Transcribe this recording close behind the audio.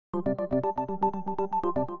Go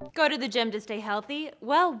to the gym to stay healthy?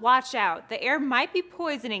 Well, watch out. The air might be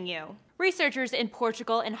poisoning you. Researchers in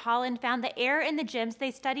Portugal and Holland found the air in the gyms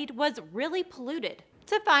they studied was really polluted.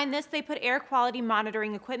 To find this, they put air quality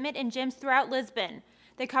monitoring equipment in gyms throughout Lisbon.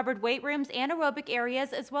 They covered weight rooms and aerobic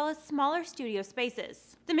areas as well as smaller studio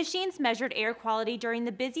spaces. The machines measured air quality during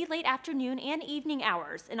the busy late afternoon and evening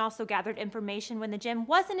hours and also gathered information when the gym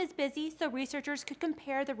wasn't as busy so researchers could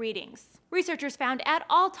compare the readings. Researchers found at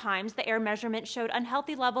all times the air measurement showed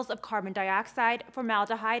unhealthy levels of carbon dioxide,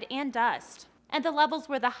 formaldehyde, and dust. And the levels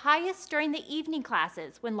were the highest during the evening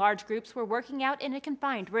classes when large groups were working out in a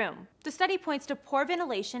confined room. The study points to poor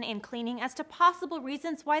ventilation and cleaning as to possible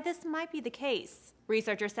reasons why this might be the case.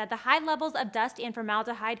 Researchers said the high levels of dust and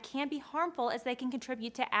formaldehyde can be harmful as they can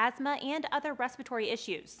contribute to asthma and other respiratory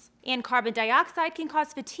issues. And carbon dioxide can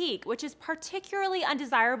cause fatigue, which is particularly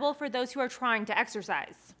undesirable for those who are trying to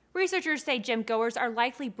exercise. Researchers say gym goers are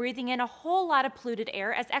likely breathing in a whole lot of polluted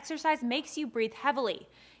air as exercise makes you breathe heavily,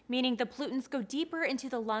 meaning the pollutants go deeper into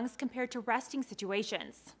the lungs compared to resting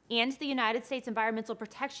situations. And the United States Environmental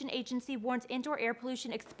Protection Agency warns indoor air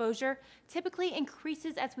pollution exposure typically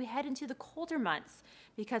increases as we head into the colder months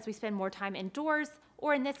because we spend more time indoors,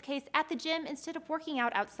 or in this case, at the gym instead of working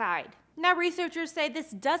out outside. Now, researchers say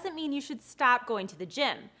this doesn't mean you should stop going to the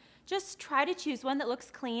gym. Just try to choose one that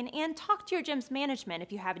looks clean and talk to your gym's management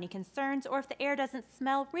if you have any concerns or if the air doesn't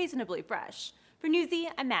smell reasonably fresh. For Newsy,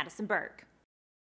 I'm Madison Burke.